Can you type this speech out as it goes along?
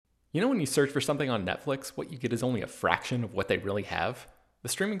You know, when you search for something on Netflix, what you get is only a fraction of what they really have? The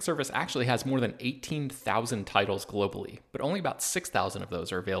streaming service actually has more than 18,000 titles globally, but only about 6,000 of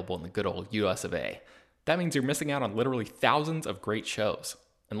those are available in the good old US of A. That means you're missing out on literally thousands of great shows.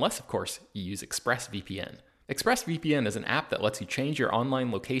 Unless, of course, you use ExpressVPN. ExpressVPN is an app that lets you change your online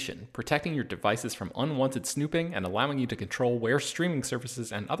location, protecting your devices from unwanted snooping and allowing you to control where streaming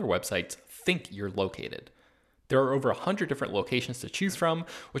services and other websites think you're located. There are over 100 different locations to choose from,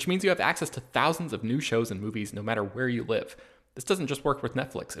 which means you have access to thousands of new shows and movies no matter where you live. This doesn't just work with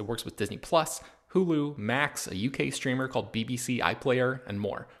Netflix, it works with Disney Plus, Hulu, Max, a UK streamer called BBC iPlayer, and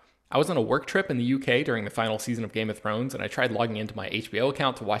more. I was on a work trip in the UK during the final season of Game of Thrones, and I tried logging into my HBO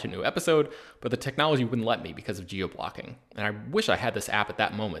account to watch a new episode, but the technology wouldn't let me because of geo-blocking. And I wish I had this app at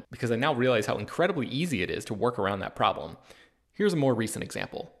that moment, because I now realize how incredibly easy it is to work around that problem. Here's a more recent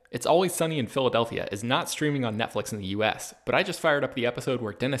example. It's Always Sunny in Philadelphia is not streaming on Netflix in the US, but I just fired up the episode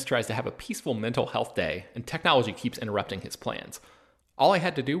where Dennis tries to have a peaceful mental health day, and technology keeps interrupting his plans. All I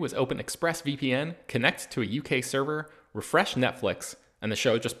had to do was open ExpressVPN, connect to a UK server, refresh Netflix, and the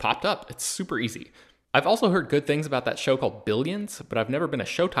show just popped up. It's super easy. I've also heard good things about that show called Billions, but I've never been a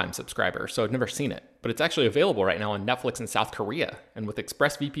Showtime subscriber, so I've never seen it. But it's actually available right now on Netflix in South Korea, and with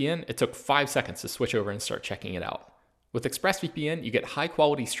ExpressVPN, it took 5 seconds to switch over and start checking it out. With ExpressVPN, you get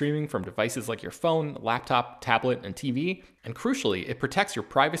high-quality streaming from devices like your phone, laptop, tablet, and TV, and crucially, it protects your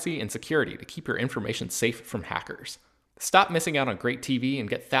privacy and security to keep your information safe from hackers. Stop missing out on great TV and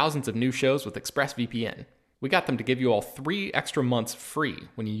get thousands of new shows with ExpressVPN. We got them to give you all 3 extra months free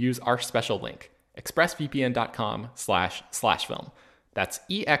when you use our special link, expressvpn.com/film. That's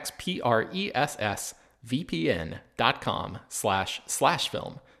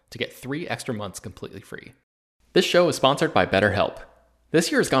expressvpn.com/film to get 3 extra months completely free. This show is sponsored by BetterHelp.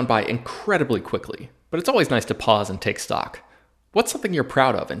 This year has gone by incredibly quickly, but it's always nice to pause and take stock. What's something you're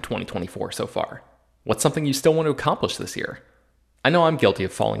proud of in 2024 so far? What's something you still want to accomplish this year? I know I'm guilty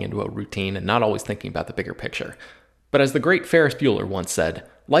of falling into a routine and not always thinking about the bigger picture. But as the great Ferris Bueller once said,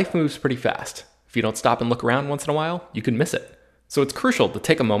 life moves pretty fast. If you don't stop and look around once in a while, you can miss it. So it's crucial to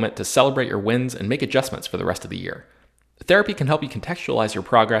take a moment to celebrate your wins and make adjustments for the rest of the year. Therapy can help you contextualize your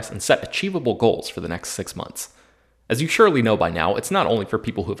progress and set achievable goals for the next 6 months. As you surely know by now, it's not only for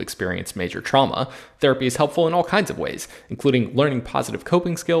people who have experienced major trauma. Therapy is helpful in all kinds of ways, including learning positive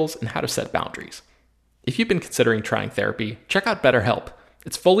coping skills and how to set boundaries. If you've been considering trying therapy, check out BetterHelp.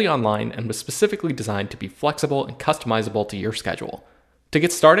 It's fully online and was specifically designed to be flexible and customizable to your schedule. To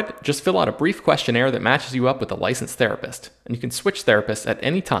get started, just fill out a brief questionnaire that matches you up with a licensed therapist, and you can switch therapists at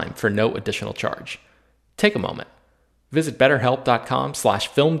any time for no additional charge. Take a moment. Visit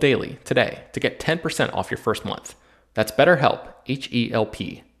betterhelp.com/filmdaily today to get 10% off your first month. That's BetterHelp,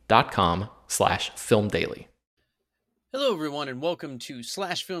 HELP.com/filmdaily. Hello, everyone, and welcome to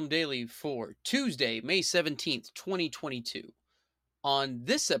Slash Film Daily for Tuesday, May 17th, 2022. On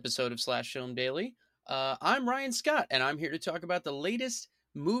this episode of Slash Film Daily, I'm Ryan Scott, and I'm here to talk about the latest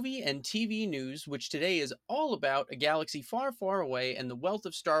movie and TV news, which today is all about a galaxy far, far away and the wealth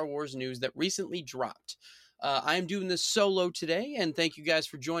of Star Wars news that recently dropped. I'm doing this solo today, and thank you guys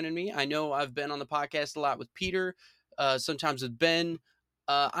for joining me. I know I've been on the podcast a lot with Peter, sometimes with Ben.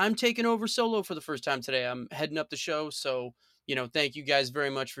 I'm taking over solo for the first time today. I'm heading up the show, so, thank you guys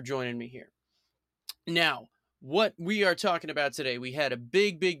very much for joining me here. Now, what we are talking about today, we had a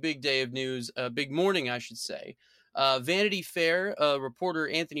big, big, big day of news, a big morning, I should say. Vanity Fair reporter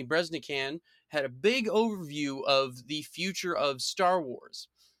Anthony Breznican had a big overview of the future of Star Wars.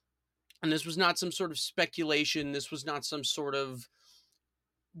 And this was not some sort of speculation. This was not some sort of,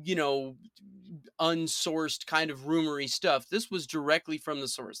 unsourced kind of rumory stuff. This was directly from the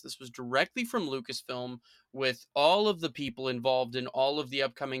source. This was directly from Lucasfilm, with all of the people involved in all of the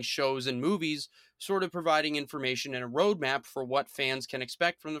upcoming shows and movies sort of providing information and a roadmap for what fans can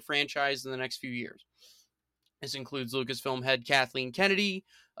expect from the franchise in the next few years. This includes Lucasfilm head Kathleen Kennedy,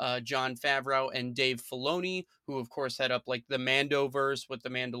 Jon Favreau, and Dave Filoni, who of course head up like the Mandoverse with The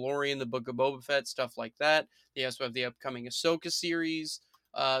Mandalorian, the Book of Boba Fett, stuff like that. They also have the upcoming Ahsoka series.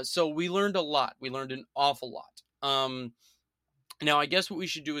 So we learned a lot. We learned an awful lot. Now, I guess what we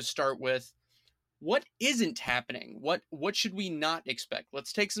should do is start with what isn't happening. What should we not expect?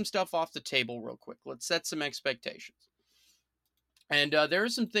 Let's take some stuff off the table real quick. Let's set some expectations. And there are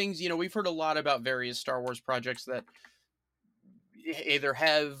some things, we've heard a lot about various Star Wars projects that either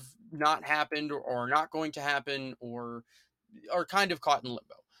have not happened or are not going to happen or are kind of caught in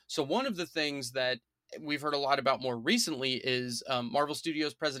limbo. So one of the things that we've heard a lot about more recently is Marvel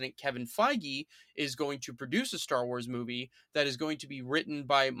Studios president Kevin Feige is going to produce a Star Wars movie that is going to be written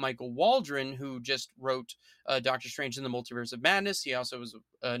by Michael Waldron, who just wrote Doctor Strange in the Multiverse of Madness. He also was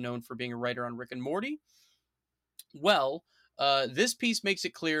known for being a writer on Rick and Morty. Well, this piece makes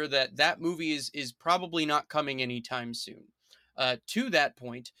it clear that that movie is probably not coming anytime soon. To that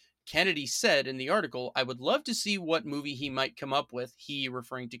point, Kennedy said in the article, "I would love to see what movie he might come up with," he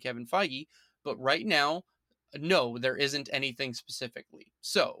referring to Kevin Feige, "but right now, no, there isn't anything specifically."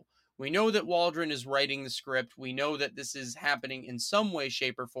 So we know that Waldron is writing the script. We know that this is happening in some way,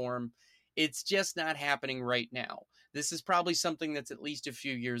 shape, or form. It's just not happening right now. This is probably something that's at least a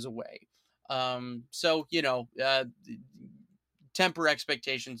few years away. So, temper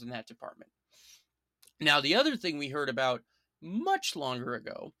expectations in that department. Now, the other thing we heard about much longer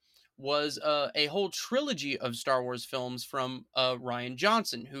ago was a whole trilogy of Star Wars films from Rian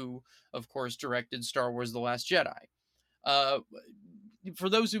Johnson, who, of course, directed Star Wars The Last Jedi. For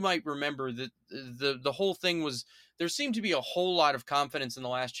those who might remember, the whole thing was, there seemed to be a whole lot of confidence in The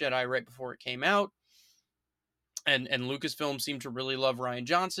Last Jedi right before it came out. And Lucasfilm seemed to really love Rian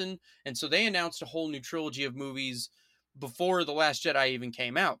Johnson. And so they announced a whole new trilogy of movies before The Last Jedi even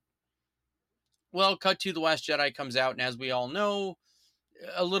came out. Well, cut to The Last Jedi comes out, and as we all know,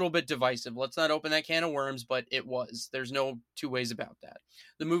 a little bit divisive. Let's not open that can of worms, but it was. There's no two ways about that.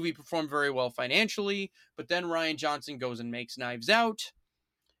 The movie performed very well financially, but then Rian Johnson goes and makes Knives Out.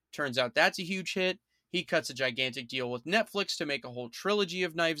 Turns out that's a huge hit. He cuts a gigantic deal with Netflix to make a whole trilogy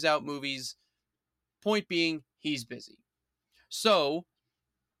of Knives Out movies. Point being, he's busy. So,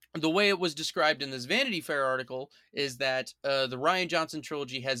 the way it was described in this Vanity Fair article is that the Rian Johnson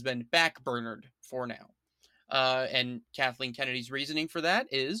trilogy has been backburnered for now. And Kathleen Kennedy's reasoning for that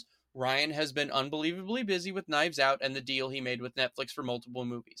is Rian has been unbelievably busy with Knives Out and the deal he made with Netflix for multiple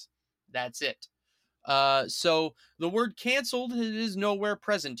movies. That's it. So the word canceled is nowhere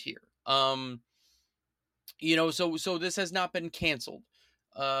present here. So this has not been canceled.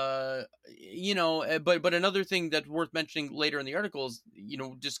 But another thing that's worth mentioning later in the article is,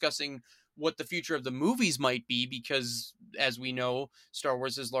 discussing what the future of the movies might be, because as we know, Star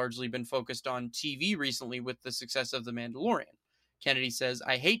Wars has largely been focused on TV recently with the success of The Mandalorian. Kennedy says,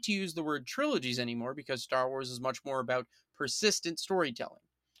 "I hate to use the word trilogies anymore because Star Wars is much more about persistent storytelling."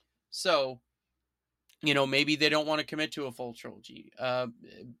 So, maybe they don't want to commit to a full trilogy.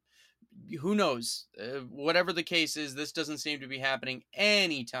 Who knows? Whatever the case is, this doesn't seem to be happening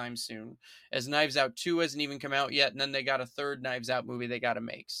anytime soon, as Knives Out 2 hasn't even come out yet, and then they got a third Knives Out movie they got to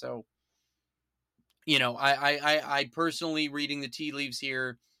make. So, I personally, reading the tea leaves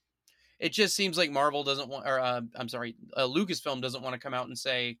here, it just seems like Marvel doesn't want, or Lucasfilm doesn't want to come out and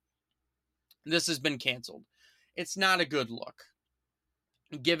say, this has been canceled. It's not a good look.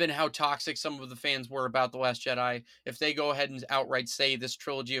 Given how toxic some of the fans were about The Last Jedi, if they go ahead and outright say this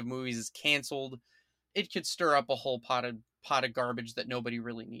trilogy of movies is canceled, it could stir up a whole pot of garbage that nobody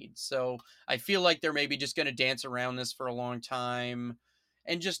really needs. So I feel like they're maybe just going to dance around this for a long time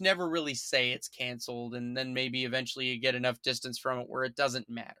and just never really say it's canceled, and then maybe eventually you get enough distance from it where it doesn't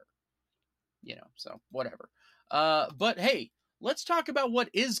matter. So whatever. But hey, let's talk about what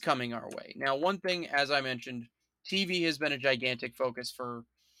is coming our way. Now, one thing, as I mentioned, TV has been a gigantic focus for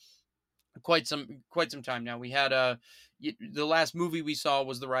quite some time now. We had the last movie we saw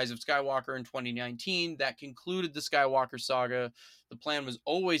was The Rise of Skywalker in 2019. That concluded the Skywalker saga. The plan was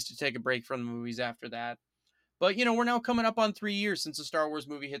always to take a break from the movies after that. But, we're now coming up on 3 years since a Star Wars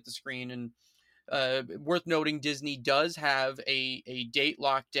movie hit the screen. And worth noting, Disney does have a date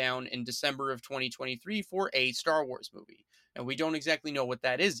locked down in December of 2023 for a Star Wars movie. And we don't exactly know what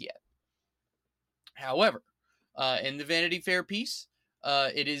that is yet. However, in the Vanity Fair piece,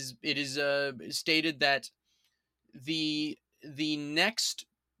 it is stated that the next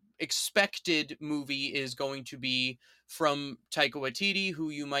expected movie is going to be from Taika Waititi, who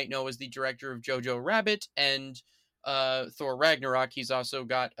you might know as the director of Jojo Rabbit and Thor Ragnarok. He's also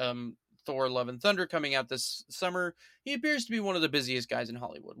got Thor Love and Thunder coming out this summer. He appears to be one of the busiest guys in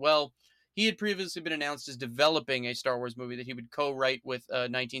Hollywood. Well, he had previously been announced as developing a Star Wars movie that he would co-write with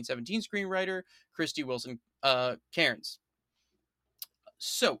 1917 screenwriter Christy Wilson Cairns.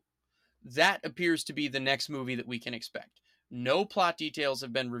 So, that appears to be the next movie that we can expect. No plot details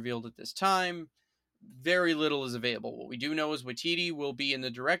have been revealed at this time. Very little is available. What we do know is Waititi will be in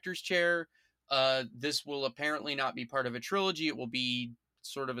the director's chair. This will apparently not be part of a trilogy. It will be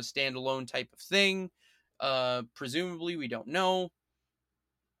sort of a standalone type of thing. Presumably, we don't know.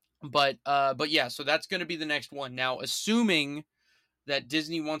 But yeah, so that's going to be the next one. Now, assuming that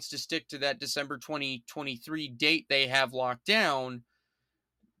Disney wants to stick to that December 2023 date they have locked down,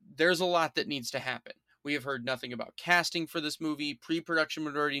 there's a lot that needs to happen. We have heard nothing about casting for this movie. Pre-production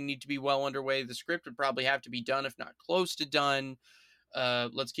would already need to be well underway. The script would probably have to be done, if not close to done.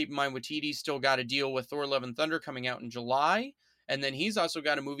 Let's keep in mind Waititi's still got to deal with Thor: Love and Thunder coming out in July. And then he's also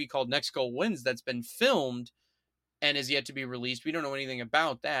got a movie called Next Goal Wins that's been filmed and is yet to be released. We don't know anything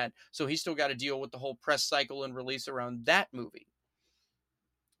about that. So he's still got to deal with the whole press cycle and release around that movie.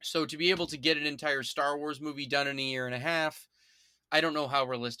 So to be able to get an entire Star Wars movie done in a year and a half, I don't know how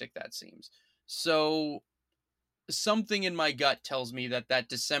realistic that seems. So something in my gut tells me that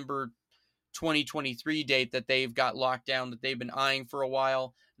December 2023 date that they've got locked down, that they've been eyeing for a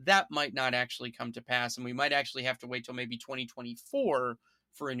while, that might not actually come to pass. And we might actually have to wait till maybe 2024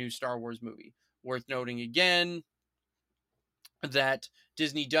 for a new Star Wars movie. Worth noting again that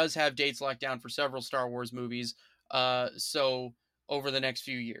Disney does have dates locked down for several Star Wars movies. So over the next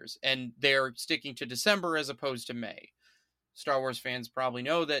few years, and they're sticking to December as opposed to May. Star Wars fans probably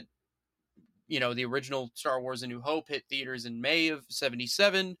know that, the original Star Wars: A New Hope hit theaters in May of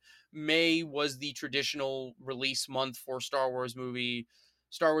 1977. May was the traditional release month for Star Wars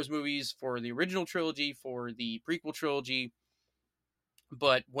movies for the original trilogy, for the prequel trilogy.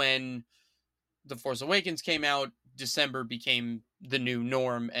 But when The Force Awakens came out, December became the new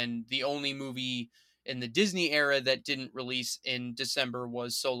norm, and the only movie in the Disney era that didn't release in December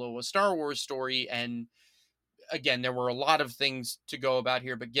was Solo: A Star Wars Story. And again, there were a lot of things to go about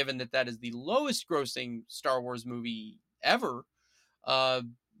here, but given that is the lowest grossing Star Wars movie ever,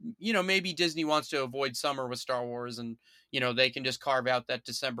 maybe Disney wants to avoid summer with Star Wars, and, they can just carve out that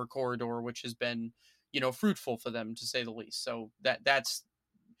December corridor, which has been, fruitful for them, to say the least. So that's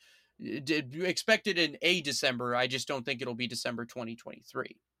expected in a December. I just don't think it'll be December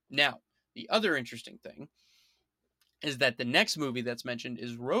 2023. Now, the other interesting thing is that the next movie that's mentioned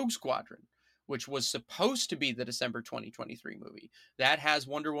is Rogue Squadron, which was supposed to be the December 2023 movie. That has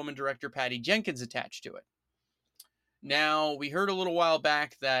Wonder Woman director Patty Jenkins attached to it. Now, we heard a little while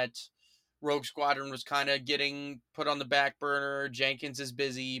back that Rogue Squadron was kind of getting put on the back burner. Jenkins is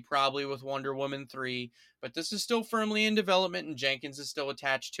busy, probably with Wonder Woman 3, but this is still firmly in development, and Jenkins is still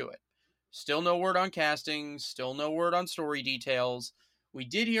attached to it. Still no word on casting, still no word on story details. We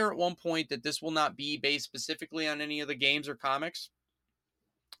did hear at one point that this will not be based specifically on any of the games or comics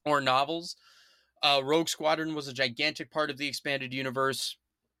or novels. Rogue Squadron was a gigantic part of the expanded universe.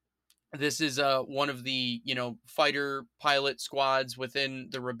 This is one of the, fighter pilot squads within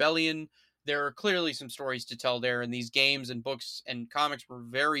the Rebellion. There are clearly some stories to tell there, and these games and books and comics were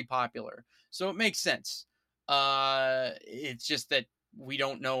very popular. So it makes sense. It's just that we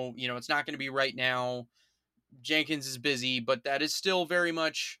don't know, it's not going to be right now. Jenkins is busy, but that is still very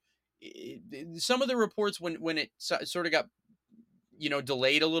much some of the reports when it sort of got,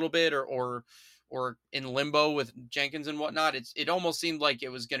 delayed a little bit or in limbo with Jenkins and whatnot. It almost seemed like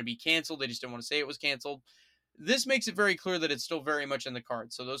it was going to be canceled. They just didn't want to say it was canceled. This makes it very clear that it's still very much in the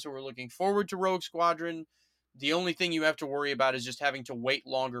cards. So those who are looking forward to Rogue Squadron, the only thing you have to worry about is just having to wait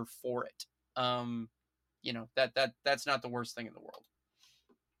longer for it. That's not the worst thing in the world.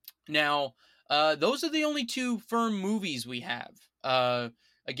 Now, those are the only two firm movies we have.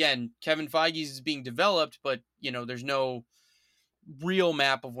 Again, Kevin Feige's is being developed, but, there's no real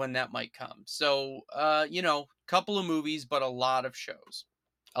map of when that might come. So, couple of movies, but a lot of shows.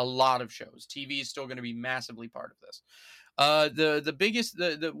 TV is still going to be massively part of this. The biggest,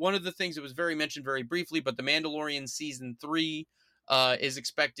 one of the things that was mentioned very briefly, but The Mandalorian Season 3 is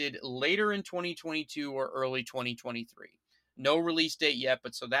expected later in 2022 or early 2023. No release date yet,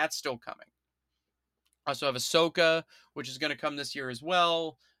 but so that's still coming. Also have Ahsoka, which is going to come this year as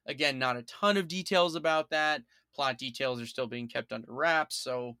well. Again, not a ton of details about that. Plot details are still being kept under wraps.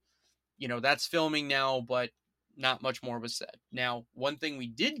 So, that's filming now, but not much more was said. Now, one thing we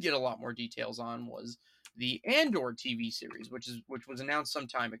did get a lot more details on was the Andor TV series, which was announced some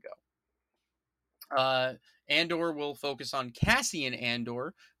time ago. Andor will focus on Cassian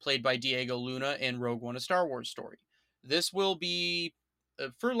Andor, played by Diego Luna in Rogue One: A Star Wars Story. This will be,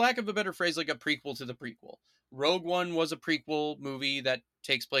 for lack of a better phrase, like a prequel to the prequel. Rogue One was a prequel movie that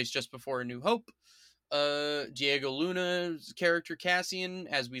takes place just before A New Hope. Diego Luna's character Cassian,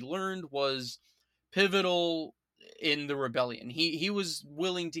 as we learned, was pivotal in the rebellion. He was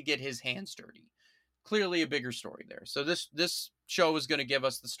willing to get his hands dirty. Clearly a bigger story there. So this show is going to give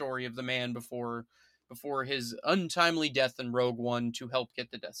us the story of the man before his untimely death in Rogue One to help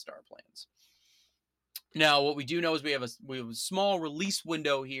get the Death Star plans. Now, what we do know is we have a small release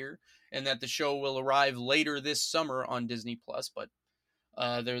window here, and that the show will arrive later this summer on Disney Plus, but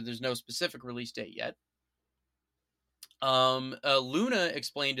there's no specific release date yet. Luna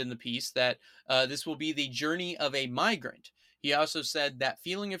explained in the piece that this will be the journey of a migrant. He also said that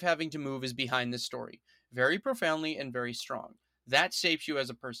feeling of having to move is behind this story, very profoundly and very strong. That shapes you as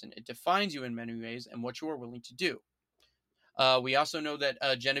a person. It defines you in many ways and what you are willing to do. We also know that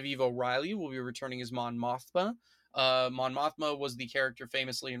Genevieve O'Reilly will be returning as Mon Mothma. Mon Mothma was the character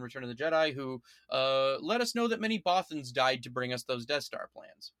famously in Return of the Jedi who let us know that many Bothans died to bring us those Death Star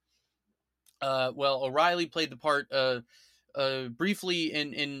plans. Well, O'Reilly played the part briefly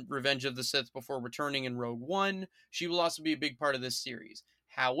in Revenge of the Sith before returning in Rogue One. She will also be a big part of this series.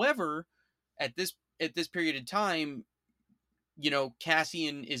 However, at this period of time,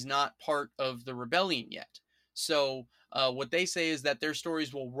 Cassian is not part of the rebellion yet. So what they say is that their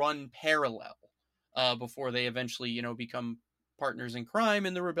stories will run parallel before they eventually, become partners in crime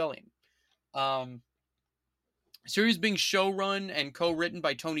in the rebellion. Series being showrun and co-written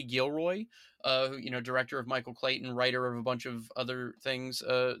by Tony Gilroy, director of Michael Clayton, writer of a bunch of other things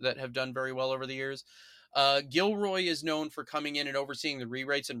that have done very well over the years. Gilroy is known for coming in and overseeing the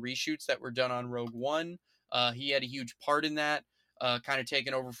rewrites and reshoots that were done on Rogue One. He had a huge part in that, kind of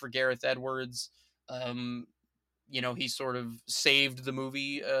taking over for Gareth Edwards. He sort of saved the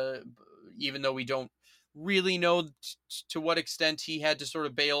movie, even though we don't really know to what extent he had to sort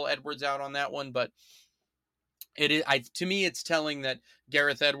of bail Edwards out on that one, but to me, it's telling that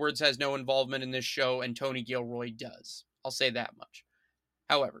Gareth Edwards has no involvement in this show and Tony Gilroy does. I'll say that much.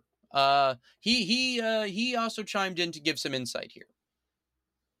 However, he also chimed in to give some insight here.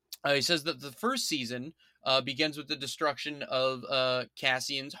 He says that the first season begins with the destruction of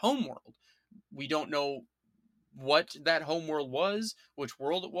Cassian's homeworld. We don't know what that homeworld was, which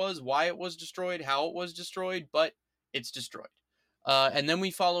world it was, why it was destroyed, how it was destroyed, but it's destroyed. And then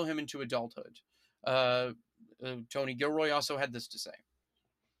we follow him into adulthood. Tony Gilroy also had this to say.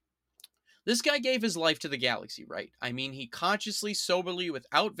 This guy gave his life to the galaxy, right? I mean, he consciously, soberly,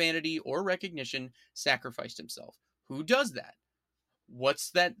 without vanity or recognition, sacrificed himself. Who does that?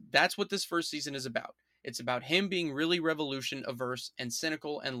 What's that? That's what this first season is about. It's about him being really revolution averse and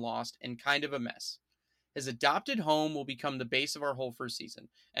cynical and lost and kind of a mess. His adopted home will become the base of our whole first season,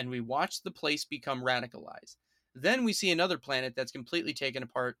 and we watch the place become radicalized. Then we see another planet that's completely taken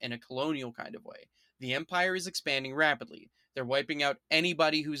apart in a colonial kind of way. The Empire is expanding rapidly. They're wiping out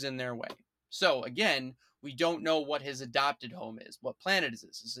anybody who's in their way. So, again, we don't know what his adopted home is. What planet is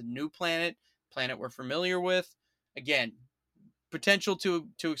this? Is it a new planet we're familiar with? Again, potential to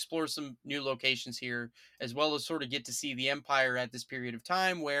explore some new locations here, as well as sort of get to see the Empire at this period of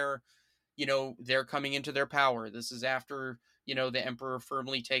time where, they're coming into their power. This is after, the Emperor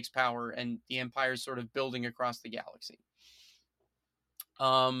firmly takes power and the Empire is sort of building across the galaxy.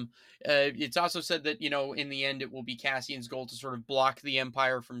 It's also said that, in the end, it will be Cassian's goal to sort of block the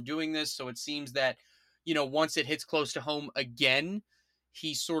Empire from doing this. So it seems that, once it hits close to home again,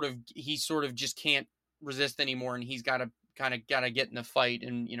 he sort of just can't resist anymore. And he's got to get in the fight.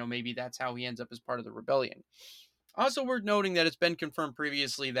 And, maybe that's how he ends up as part of the rebellion. Also worth noting that it's been confirmed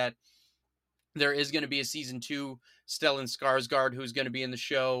previously that there is going to be a season 2. Stellan Skarsgård, who's going to be in the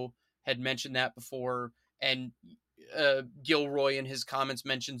show, had mentioned that before. And Gilroy in his comments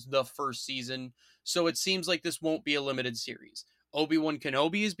mentions the first season. So it seems like this won't be a limited series. Obi-Wan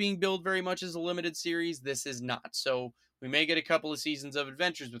Kenobi is being billed very much as a limited series. This is not. So we may get a couple of seasons of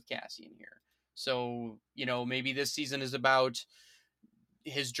adventures with Cassian here. So, maybe this season is about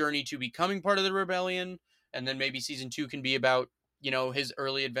his journey to becoming part of the rebellion. And then maybe season 2 can be about, his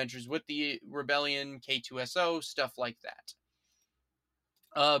early adventures with the rebellion, K2SO, stuff like that.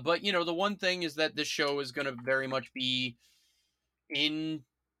 But, the one thing is that this show is going to very much be in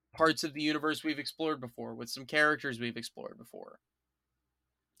parts of the universe we've explored before, with some characters we've explored before.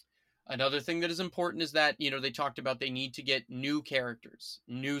 Another thing that is important is that, they talked about they need to get new characters,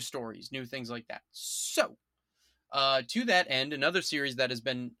 new stories, new things like that. So, to that end, another series that has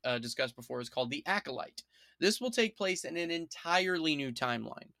been discussed before is called The Acolyte. This will take place in an entirely new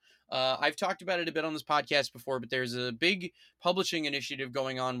timeline. I've talked about it a bit on this podcast before, but there's a big publishing initiative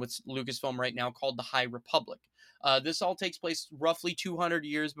going on with Lucasfilm right now called The High Republic. This all takes place roughly 200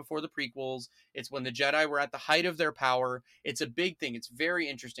 years before the prequels. It's when the Jedi were at the height of their power. It's a big thing. It's very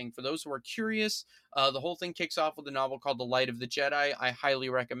interesting. For those who are curious, the whole thing kicks off with a novel called The Light of the Jedi. I highly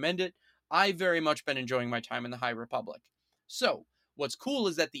recommend it. I've very much been enjoying my time in the High Republic. So, what's cool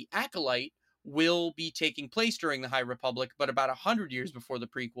is that The Acolyte will be taking place during the High Republic, but about 100 years before the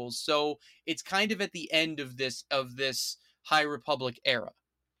prequels. So it's kind of at the end of this High Republic era.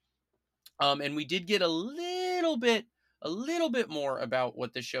 And we did get a little bit more about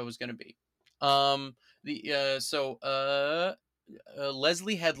what this show is going to be.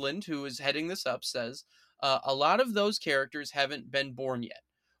 Leslie Headland, who is heading this up, says a lot of those characters haven't been born yet.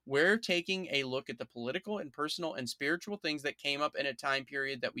 We're taking a look at the political and personal and spiritual things that came up in a time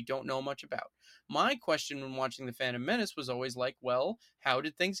period that we don't know much about. My question when watching The Phantom Menace was always like, well, how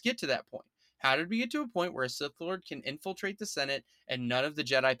did things get to that point? How did we get to a point where a Sith Lord can infiltrate the Senate and none of the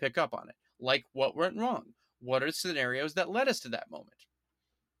Jedi pick up on it? Like, what went wrong? What are the scenarios that led us to that moment?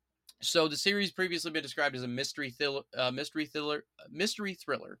 So the series previously been described as a mystery thriller.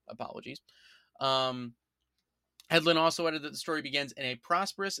 Apologies. Headland also added that the story begins in a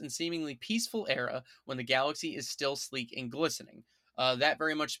prosperous and seemingly peaceful era when the galaxy is still sleek and glistening. That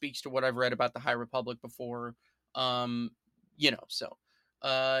very much speaks to what I've read about the High Republic before. The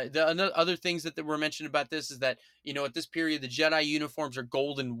other things that were mentioned about this is that, at this period, the Jedi uniforms are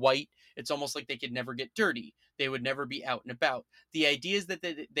gold and white. It's almost like they could never get dirty. They would never be out and about. The idea is that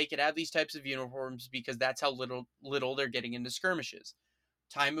they could have these types of uniforms because that's how little they're getting into skirmishes.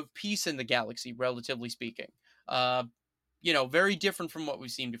 Time of peace in the galaxy, relatively speaking. Very different from what we've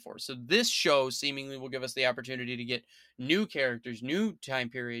seen before. So this show seemingly will give us the opportunity to get new characters, new time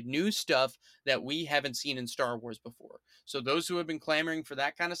period, new stuff that we haven't seen in Star Wars before. So those who have been clamoring for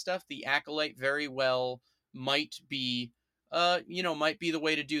that kind of stuff, the Acolyte very well might be the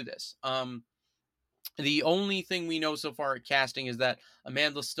way to do this. The only thing we know so far at casting is that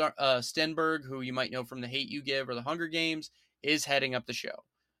Amanda Stenberg, who you might know from The Hate U Give or The Hunger Games, is heading up the show.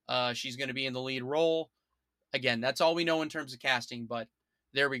 She's going to be in the lead role. Again, that's all we know in terms of casting, but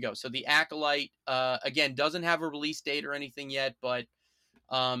there we go. So the Acolyte, again, doesn't have a release date or anything yet, but,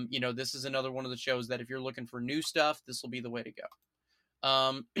 this is another one of the shows that if you're looking for new stuff, this will be the way to go.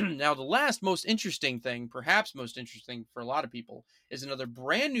 Now, the last most interesting thing, perhaps most interesting for a lot of people, is another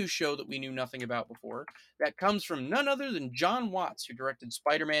brand new show that we knew nothing about before that comes from none other than Jon Watts, who directed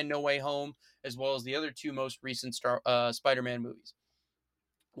Spider-Man No Way Home, as well as the other two most recent Spider-Man movies.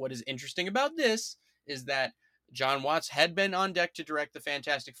 What is interesting about this is that Jon Watts had been on deck to direct the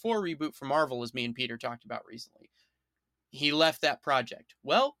Fantastic Four reboot for Marvel, as me and Peter talked about recently. He left that project.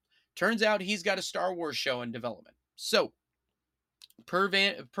 Well, turns out he's got a Star Wars show in development. So, per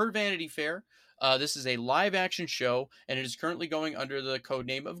Vanity Fair, this is a live-action show, and it is currently going under the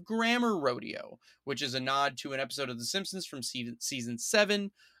codename of Grammar Rodeo, which is a nod to an episode of The Simpsons from season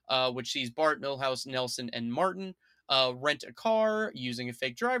 7, which sees Bart, Milhouse, Nelson, and Martin rent a car using a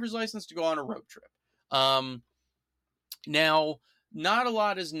fake driver's license to go on a road trip. Now, not a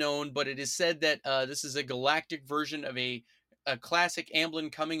lot is known, but it is said that this is a galactic version of a classic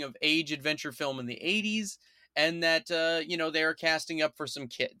Amblin coming-of-age adventure film in the 80s, and that, they are casting up for some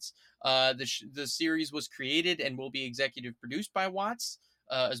kids. The series was created and will be executive produced by Watts,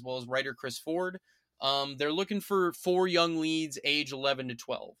 as well as writer Chris Ford. They're looking for 4 young leads, age 11 to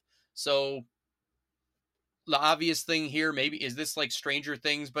 12. So the obvious thing here, maybe, is this like Stranger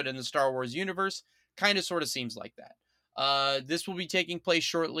Things, but in the Star Wars universe? Kind of sort of seems like that. This will be taking place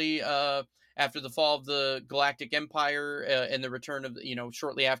shortly after the fall of the Galactic Empire and the return of,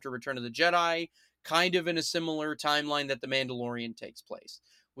 shortly after Return of the Jedi, kind of in a similar timeline that The Mandalorian takes place.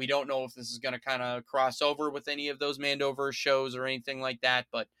 We don't know if this is going to kind of cross over with any of those Mandoverse shows or anything like that,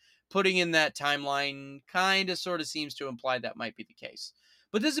 but putting in that timeline kind of sort of seems to imply that might be the case.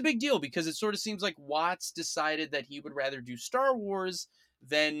 But this is a big deal because it sort of seems like Watts decided that he would rather do Star Wars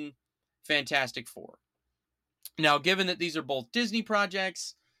than Fantastic Four. Now, given that these are both Disney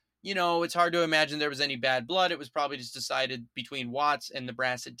projects, it's hard to imagine there was any bad blood. It was probably just decided between Watts and the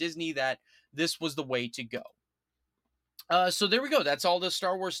brass at Disney that this was the way to go. So there we go. That's all the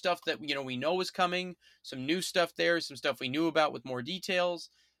Star Wars stuff that, we know is coming. Some new stuff there, some stuff we knew about with more details.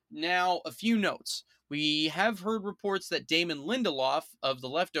 Now, a few notes. We have heard reports that Damon Lindelof of The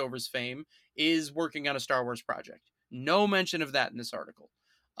Leftovers fame is working on a Star Wars project. No mention of that in this article.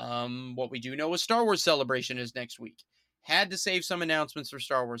 What we do know is Star Wars Celebration is next week. Had to save some announcements for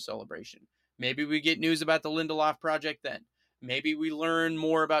Star Wars Celebration. Maybe we get news about the Lindelof project then. Maybe we learn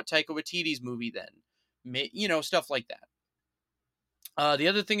more about Taika Waititi's movie then. Stuff like that. The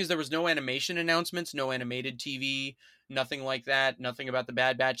other thing is there was no animation announcements, no animated TV, nothing like that, nothing about the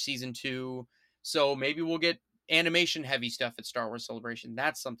Bad Batch Season 2. So maybe we'll get animation-heavy stuff at Star Wars Celebration.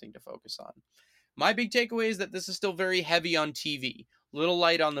 That's something to focus on. My big takeaway is that this is still very heavy on TV, little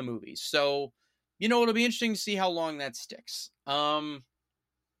light on the movies. So, it'll be interesting to see how long that sticks.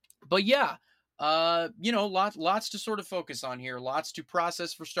 But yeah, lots to sort of focus on here, lots to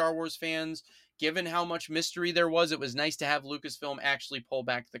process for Star Wars fans. Given how much mystery there was, it was nice to have Lucasfilm actually pull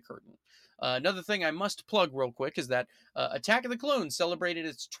back the curtain. Another thing I must plug real quick is that Attack of the Clones celebrated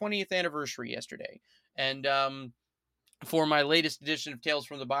its 20th anniversary yesterday. And for my latest edition of Tales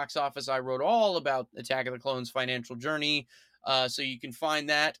from the Box Office, I wrote all about Attack of the Clones' financial journey. So you can find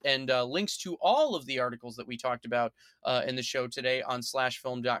that and links to all of the articles that we talked about in the show today on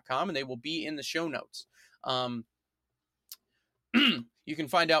slashfilm.com, and they will be in the show notes. You can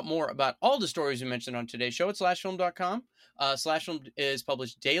find out more about all the stories we mentioned on today's show at slashfilm.com. Slashfilm is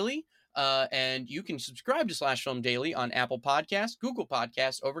published daily, and you can subscribe to Slashfilm Daily on Apple Podcasts, Google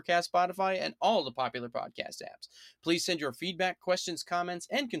Podcasts, Overcast, Spotify, and all the popular podcast apps. Please send your feedback, questions, comments,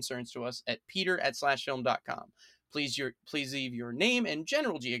 and concerns to us at peter@slashfilm.com. Please leave your name and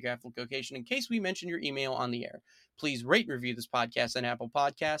general geographical location in case we mention your email on the air. Please rate and review this podcast on Apple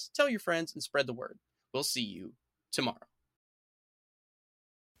Podcasts, tell your friends, and spread the word. We'll see you tomorrow.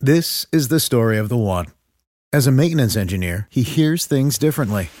 This is the story of the one. As a maintenance engineer, he hears things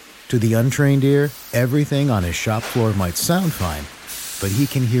differently. To the untrained ear, everything on his shop floor might sound fine, but he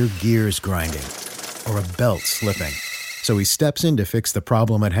can hear gears grinding or a belt slipping. So he steps in to fix the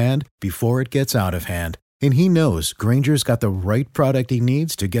problem at hand before it gets out of hand. And he knows Grainger's got the right product he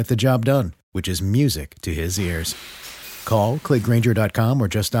needs to get the job done, which is music to his ears. Call, click Grainger.com, or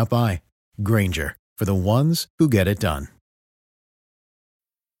just stop by. Grainger, for the ones who get it done.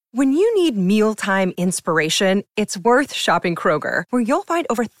 When you need mealtime inspiration, it's worth shopping Kroger, where you'll find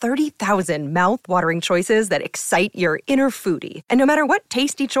over 30,000 mouth-watering choices that excite your inner foodie. And no matter what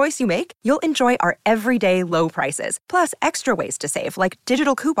tasty choice you make, you'll enjoy our everyday low prices, plus extra ways to save, like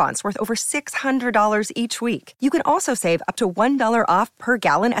digital coupons worth over $600 each week. You can also save up to $1 off per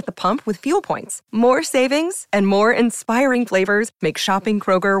gallon at the pump with fuel points. More savings and more inspiring flavors make shopping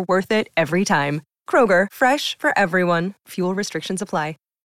Kroger worth it every time. Kroger, fresh for everyone. Fuel restrictions apply.